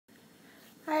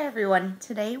everyone,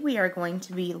 today we are going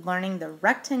to be learning the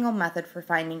rectangle method for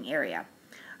finding area.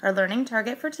 Our learning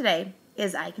target for today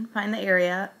is I can find the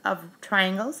area of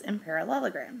triangles and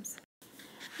parallelograms.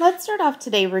 Let's start off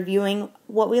today reviewing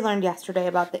what we learned yesterday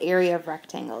about the area of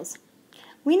rectangles.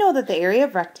 We know that the area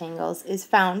of rectangles is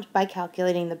found by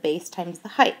calculating the base times the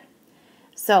height.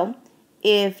 So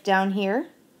if down here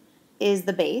is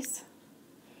the base,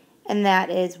 and that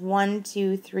is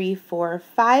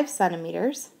 5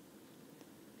 centimeters,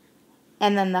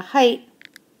 and then the height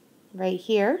right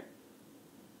here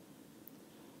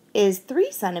is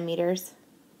 3 centimeters,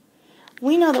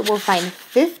 we know that we'll find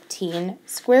 15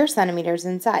 square centimeters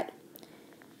inside.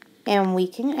 And we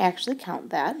can actually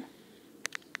count that.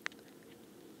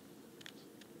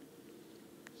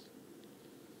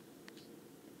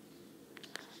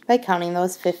 By counting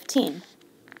those 15.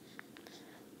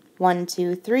 1,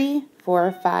 2, 3,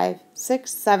 4, 5,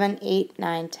 6, 7, 8,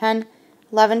 9, 10,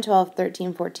 11, 12,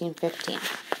 13, 14, 15.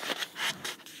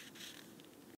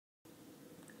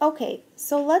 Okay,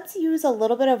 so let's use a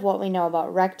little bit of what we know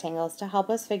about rectangles to help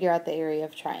us figure out the area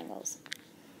of triangles.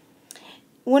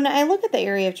 When I look at the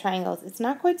area of triangles, it's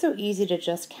not quite so easy to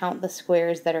just count the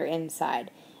squares that are inside,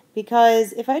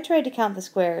 because if I tried to count the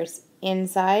squares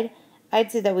inside, I'd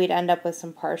see that we'd end up with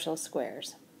some partial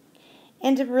squares.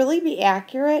 And to really be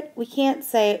accurate, we can't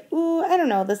say, ooh, I don't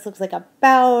know, this looks like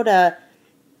about a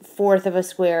fourth of a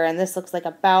square and this looks like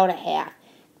about a half,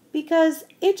 because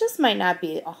it just might not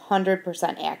be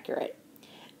 100% accurate.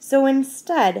 So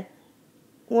instead,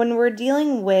 when we're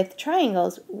dealing with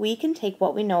triangles, we can take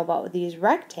what we know about these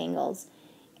rectangles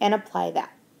and apply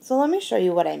that. So let me show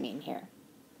you what I mean here.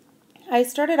 I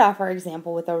started off our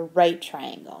example with a right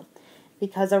triangle,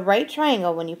 because a right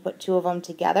triangle, when you put two of them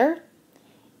together,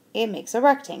 it makes a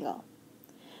rectangle.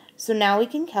 So now we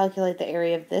can calculate the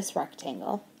area of this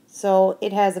rectangle. So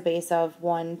it has a base of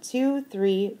 1, 2,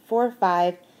 3, 4,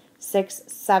 5, 6,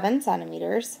 7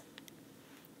 centimeters.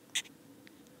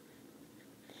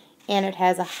 And it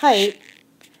has a height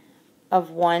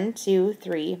of 1, 2,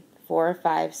 3, 4,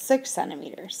 5, 6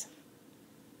 centimeters.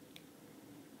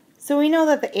 So we know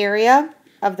that the area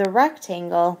of the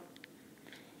rectangle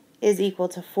is equal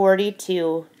to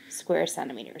 42 square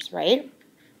centimeters, right?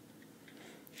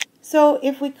 So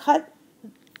if we cut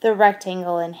the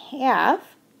rectangle in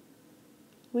half,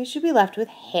 we should be left with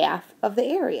half of the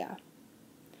area.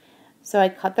 So I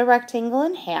cut the rectangle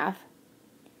in half,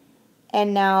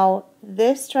 and now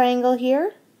this triangle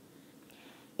here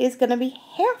is going to be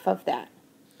half of that.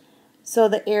 So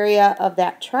the area of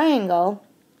that triangle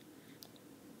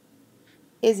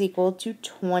is equal to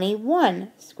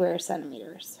 21 square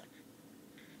centimeters.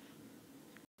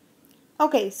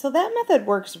 Okay, so that method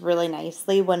works really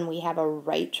nicely when we have a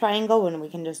right triangle, when we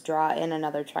can just draw in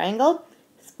another triangle,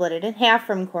 split it in half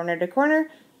from corner to corner,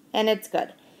 and it's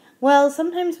good. Well,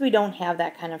 sometimes we don't have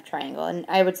that kind of triangle, and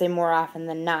I would say more often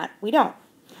than not, we don't.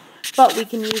 But we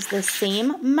can use the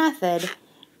same method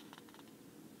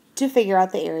to figure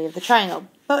out the area of the triangle,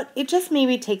 but it just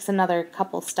maybe takes another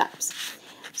couple steps.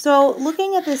 So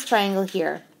looking at this triangle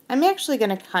here, I'm actually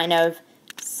going to kind of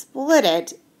split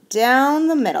it down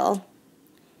the middle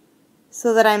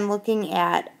so that I'm looking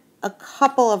at a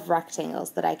couple of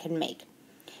rectangles that I can make.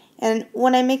 And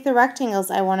when I make the rectangles,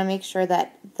 I want to make sure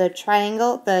that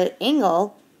the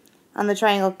angle on the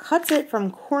triangle cuts it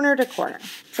from corner to corner.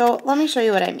 So let me show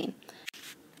you what I mean.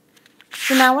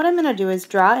 So now what I'm going to do is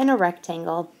draw in a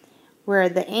rectangle where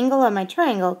the angle of my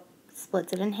triangle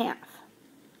splits it in half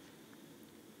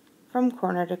from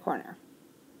corner to corner.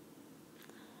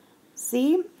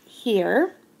 See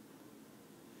here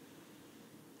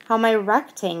how my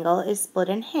rectangle is split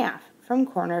in half from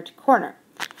corner to corner.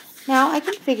 Now I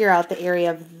can figure out the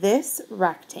area of this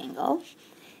rectangle,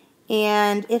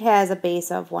 and it has a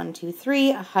base of 1, 2,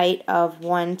 3, a height of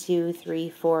 1, 2, 3,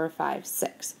 4, 5,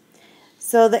 6.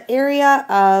 So the area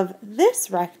of this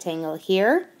rectangle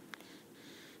here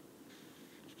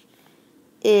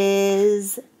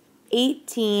is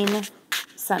 18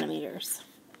 centimeters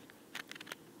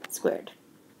squared.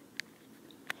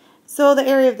 So the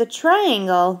area of the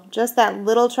triangle, just that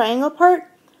little triangle part,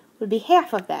 would be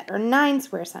half of that, or 9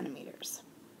 square centimeters,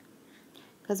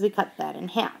 because we cut that in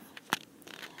half.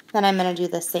 Then I'm going to do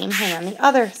the same thing on the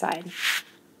other side.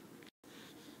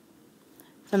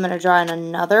 So I'm going to draw in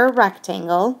another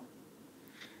rectangle,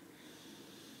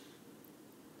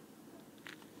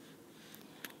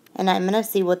 and I'm going to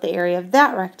see what the area of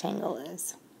that rectangle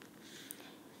is.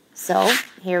 So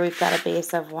here we've got a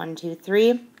base of 1, 2,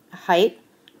 3, a height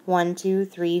 1, 2,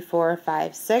 3, 4,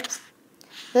 5, 6.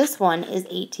 This one is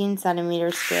 18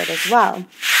 centimeters squared as well.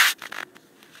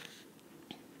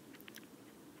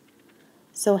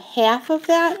 So half of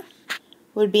that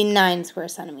would be 9 square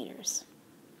centimeters.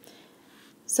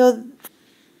 So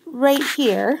right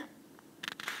here,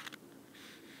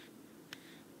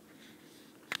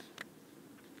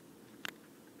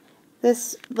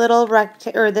 this little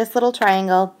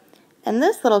triangle and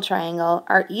this little triangle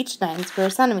are each 9 square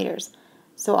centimeters.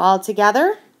 So all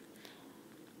together,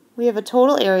 we have a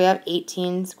total area of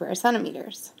 18 square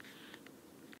centimeters.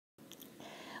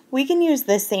 We can use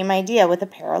this same idea with a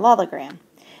parallelogram.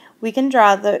 We can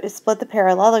split the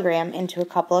parallelogram into a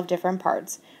couple of different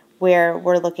parts where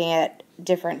we're looking at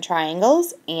different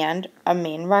triangles and a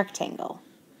main rectangle.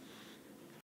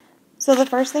 So the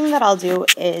first thing that I'll do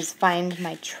is find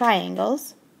my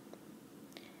triangles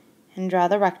and draw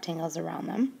the rectangles around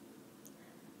them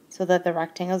so that the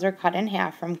rectangles are cut in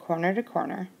half from corner to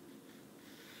corner.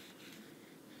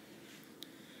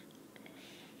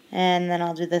 And then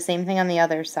I'll do the same thing on the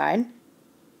other side.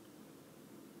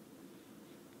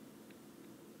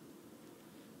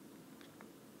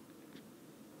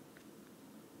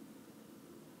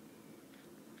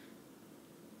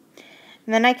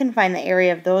 And then I can find the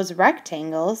area of those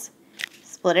rectangles,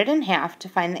 split it in half to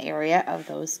find the area of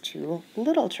those two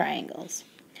little triangles.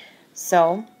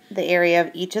 So the area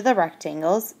of each of the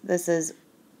rectangles, this is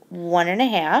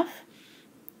 1.5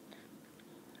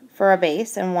 for a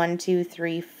base and 1, 2,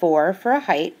 3, 4 for a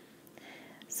height.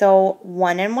 So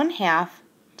 1 1/2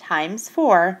 times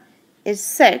 4 is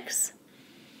 6.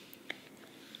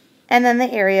 And then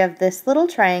the area of this little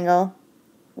triangle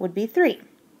would be 3.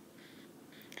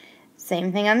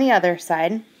 Same thing on the other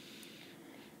side.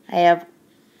 I have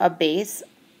a base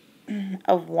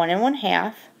of 1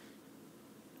 1/2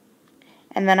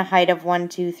 and then a height of 1,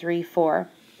 2, 3, 4.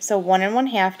 So 1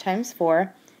 1/2 times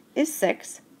 4 is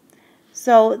 6.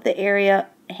 So the area,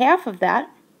 half of that,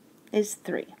 is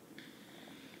 3.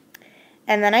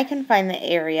 And then I can find the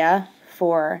area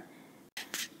for,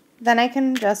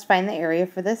 just find the area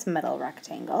for this middle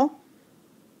rectangle.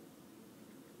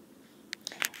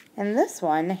 And this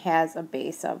one has a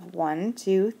base of 1,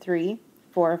 2, 3,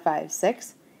 4, 5,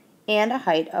 6, and a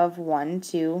height of 1,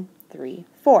 2, 3,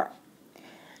 4.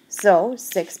 So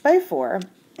 6 by 4,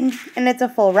 and it's a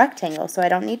full rectangle, so I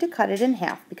don't need to cut it in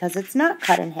half because it's not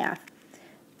cut in half.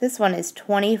 This one is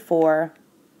 24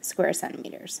 square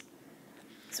centimeters.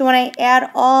 So when I add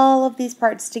all of these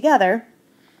parts together,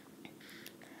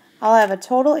 I'll have a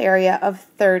total area of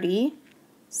 30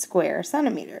 square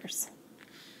centimeters.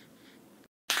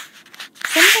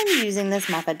 Sometimes using this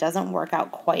method doesn't work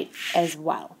out quite as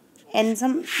well. And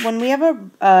when we have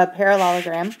a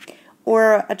parallelogram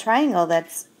or a triangle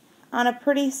that's on a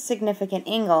pretty significant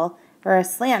angle or a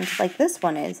slant like this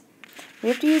one is, we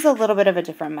have to use a little bit of a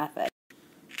different method.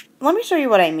 Let me show you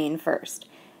what I mean first.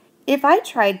 If I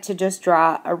tried to just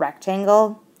draw a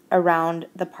rectangle around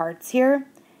the parts here,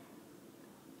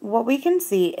 what we can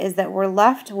see is that we're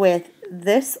left with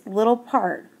this little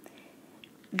part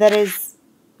that is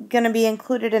going to be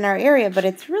included in our area, but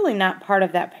it's really not part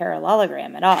of that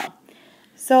parallelogram at all.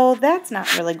 So that's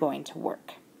not really going to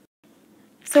work.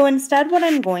 So instead what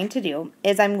I'm going to do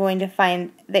is I'm going to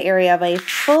find the area of a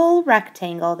full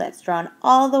rectangle that's drawn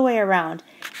all the way around,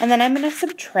 and then I'm going to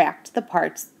subtract the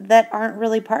parts that aren't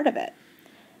really part of it.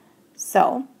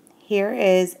 So here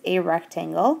is a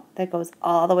rectangle that goes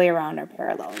all the way around our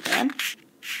parallelogram.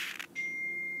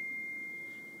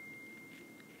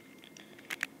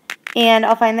 And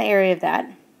I'll find the area of that.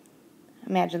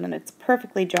 Imagine that it's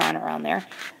perfectly drawn around there.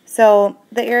 So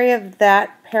the area of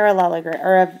that parallelogram,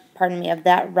 or of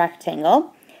that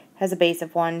rectangle has a base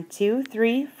of 1, 2,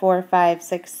 3, 4, 5,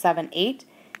 6, 7, 8,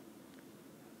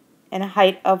 and a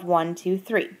height of 1, 2,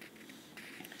 3.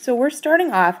 So we're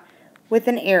starting off with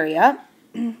an area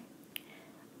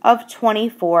of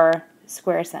 24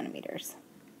 square centimeters.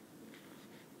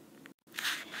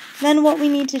 Then what we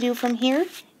need to do from here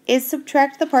is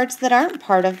subtract the parts that aren't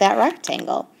part of that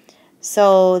rectangle.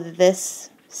 So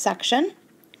this section,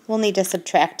 we'll need to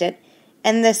subtract it,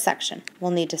 and this section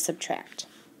we'll need to subtract.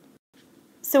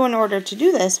 So in order to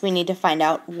do this, we need to find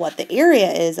out what the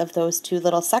area is of those two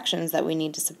little sections that we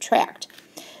need to subtract.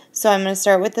 So I'm going to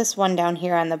start with this one down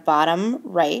here on the bottom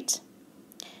right.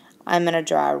 I'm going to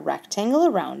draw a rectangle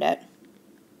around it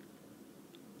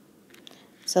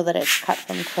so that it's cut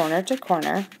from corner to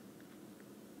corner.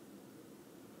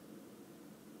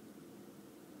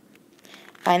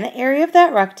 Find the area of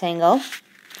that rectangle,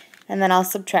 and then I'll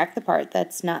subtract the part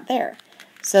that's not there.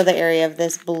 So the area of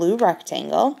this blue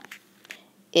rectangle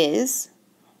is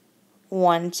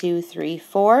 1, 2, 3,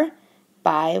 4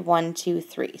 by 1, 2,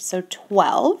 3. So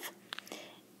 12.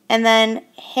 And then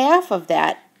half of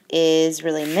that is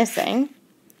really missing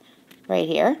right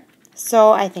here.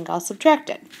 so I think I'll subtract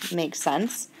it. Makes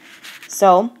sense.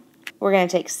 So we're going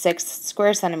to take 6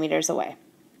 square centimeters away.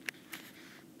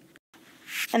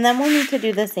 And then we'll need to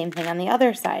do the same thing on the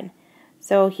other side.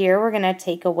 So here we're going to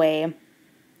take away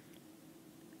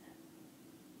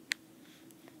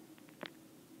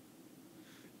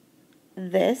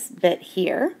this bit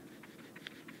here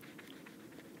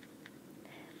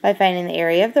by finding the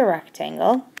area of the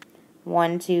rectangle.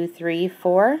 1, 2, 3,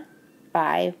 4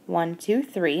 by 1, 2,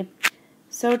 3.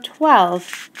 So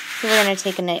 12. So we're going to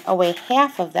take away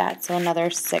half of that, so another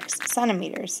 6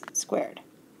 centimeters squared.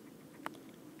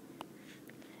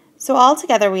 So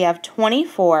altogether we have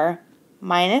 24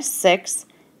 minus 6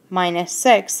 minus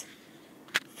 6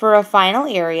 for a final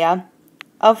area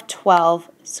of 12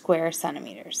 square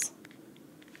centimeters.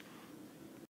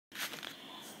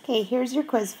 Okay, here's your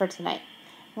quiz for tonight.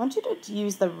 I want you to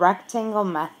use the rectangle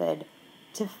method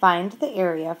to find the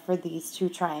area for these two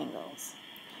triangles.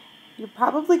 You're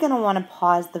probably going to want to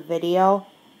pause the video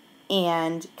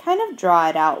and kind of draw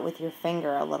it out with your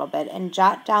finger a little bit and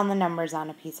jot down the numbers on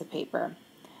a piece of paper.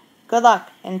 Good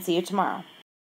luck and see you tomorrow.